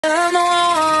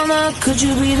could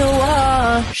you be the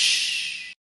one?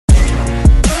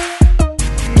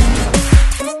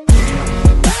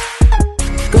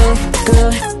 Good,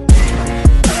 good.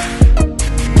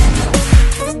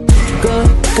 Good,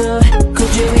 good.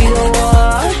 Could you be the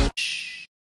one?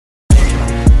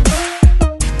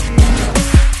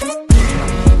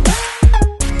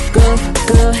 Good,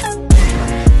 good.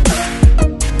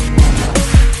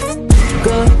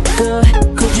 Good, good.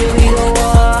 Could you be the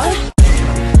one?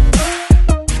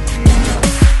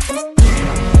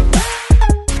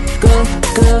 Good,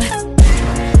 good.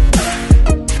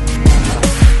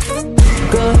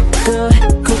 Good, good.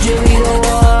 Could you be the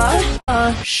one?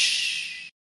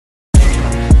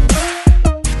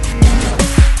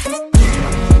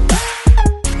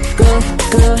 Good,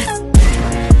 good.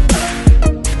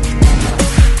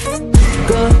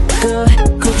 Good, good.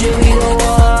 Could you be the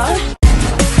one?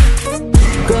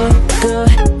 Good,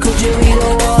 good. Could you be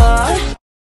the one?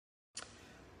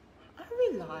 Are we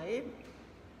live?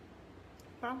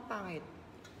 Parang pangit.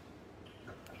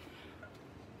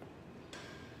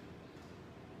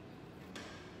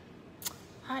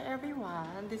 Hi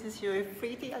everyone, this is your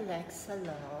pretty Alexa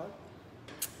Love.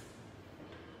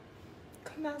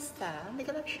 Kumusta? Make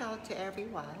a shout to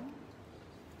everyone.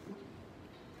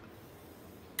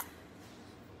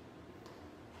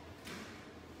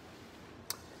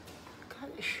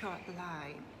 Cut a short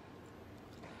live.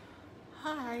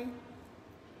 Hi.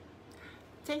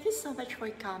 Thank you so much for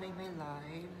coming my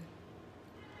live.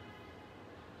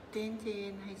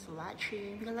 Tintin is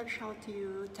watching. Make a shout to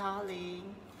you,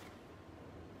 darling.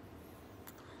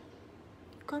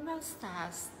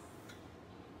 Kumastas?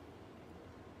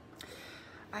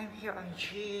 I'm here on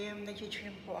gym.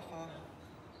 Nag-gym po ako.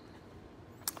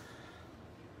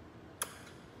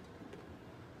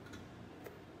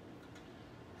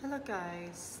 Hello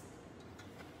guys.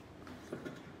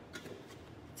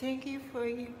 Thank you for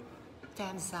your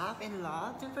thumbs up and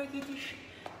love. Don't forget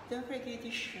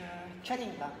to share.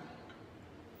 Charing lang.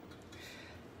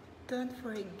 Don't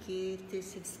forget to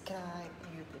subscribe to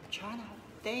YouTube channel.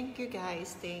 Thank you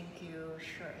guys. Thank you.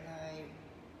 Short live.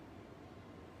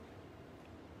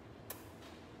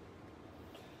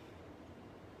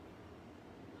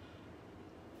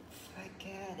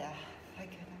 Forget.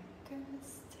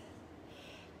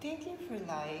 Thank you for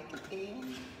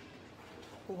liking,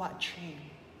 watching.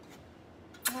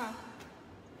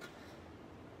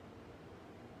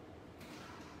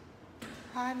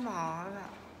 Hi Mom,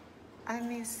 I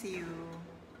miss you.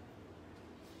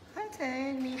 Hi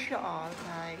Ten, miss you all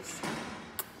guys.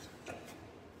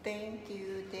 Thank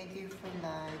you for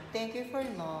life. Thank you for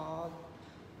love.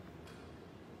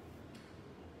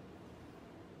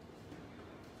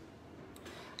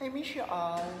 I miss you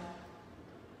all.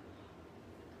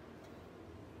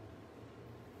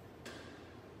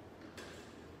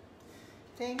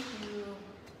 Thank you.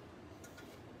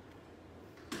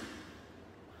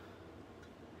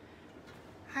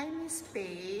 Hi Miss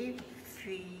Babe,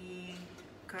 free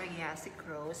Curiosity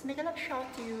Rose. Make a love shout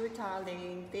to you,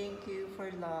 darling. Thank you for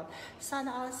love.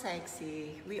 Sana all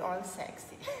sexy. We all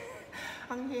sexy.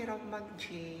 Ang hirap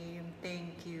mag-gym.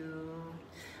 Thank you.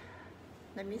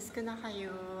 Na-miss ko na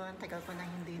kayo. Ang tagal ko na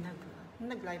hindi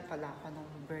nag-live pala ako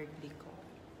ng birthday ko.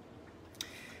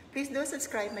 Please do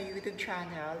subscribe my YouTube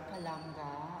channel,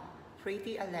 Palanga,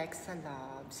 Pretty Alexa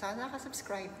Love. Sana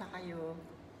nakasubscribe na kayo.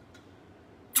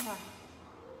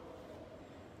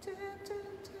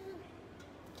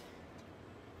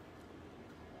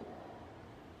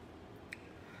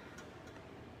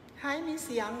 Hi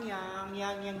Miss Yang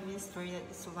Yang Miss for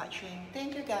is watching.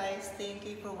 Thank you guys. Thank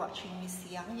you for watching Miss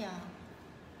Yang.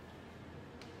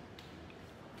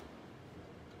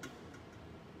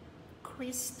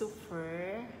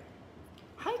 Christopher.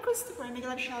 Hi Christopher, make a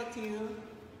love shout to you.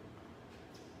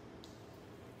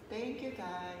 Thank you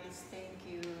guys, thank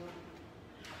you.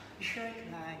 Shirt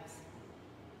nice.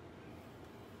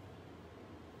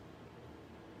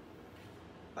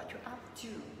 What you up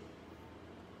to?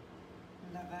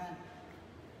 Laban.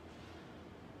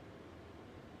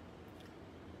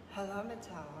 Hello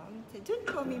madam. Don't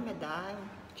call me madam.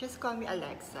 Just call me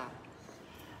Alexa.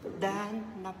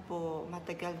 Dan na po,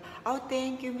 matagal. Oh,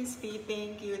 thank you, Miss P.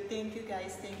 Thank you. Thank you,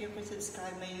 guys. Thank you for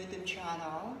subscribing my YouTube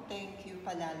channel. Thank you,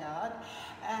 Palalab.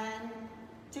 And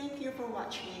thank you for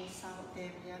watching some of them.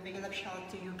 Yeah, make a love shout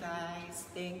to you guys.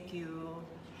 Thank you.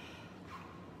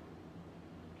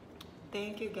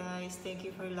 Thank you, guys. Thank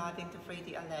you for loving to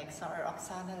Pretty Alexa or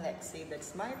Oksana Lexi.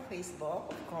 That's my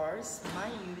Facebook, of course. My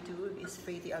YouTube is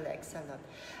Pretty Alexa Love.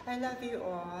 I love you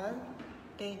all.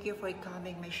 Thank you for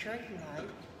coming my short live.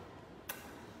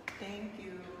 Thank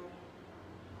you.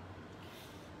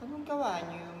 Anong gawa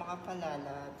niyo, mga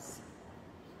palalabs?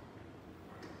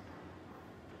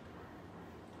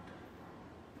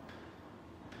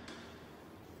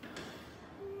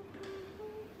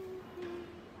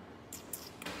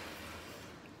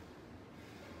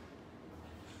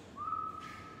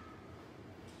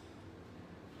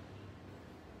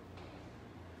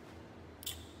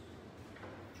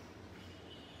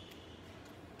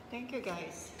 Thank you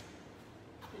guys.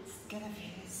 It's gonna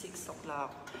be 6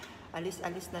 o'clock.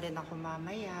 Alis-alis na rin ako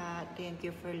mamaya. Thank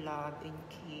you for love and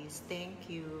kiss. Thank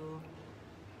you.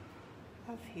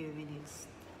 A few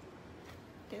minutes.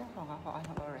 Tignan ko nga kung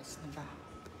anong oras na ba.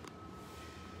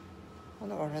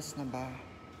 Anong oras na ba?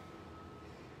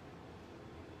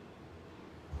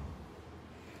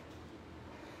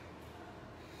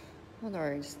 Anong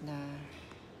oras na?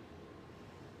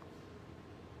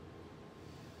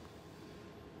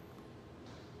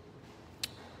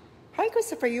 Hi,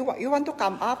 Christopher. You want to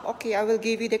come up? Okay, I will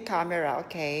give you the camera,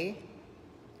 okay?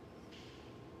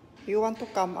 You want to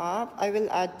come up? I will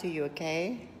add to you,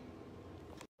 okay?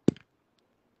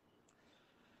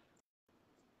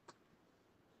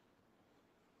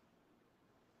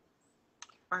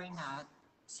 Or not.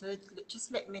 So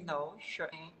just let me know. Sure.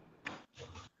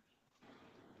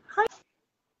 Hi,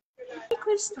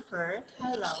 Christopher.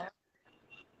 Hello.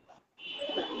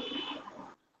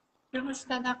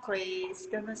 Kamusta na, Chris?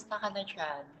 Kamusta ka na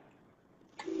dyan?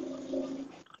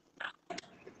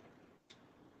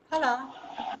 Hello.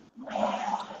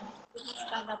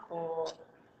 Kamusta na po?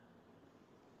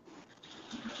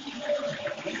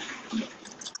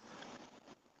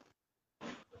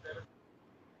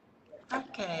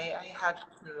 Okay, I have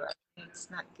to. I think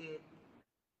it's not good.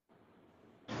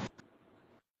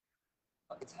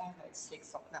 It's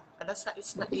 6 o'clock.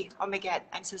 It's not 8. Oh my god,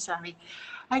 I'm so sorry.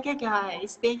 Okay,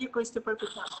 guys. Thank you, Christopher, for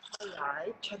coming to my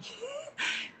live.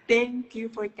 Thank you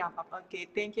for coming up. Okay,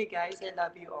 thank you, guys. I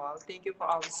love you all. Thank you for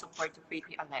all the support to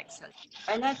Pretty Alexa.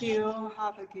 I love you.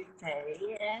 Have a good day.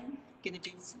 And gonna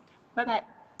be soon. Bye-bye.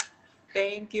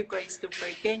 Thank you,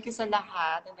 Christopher. Thank you sa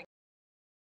lahat.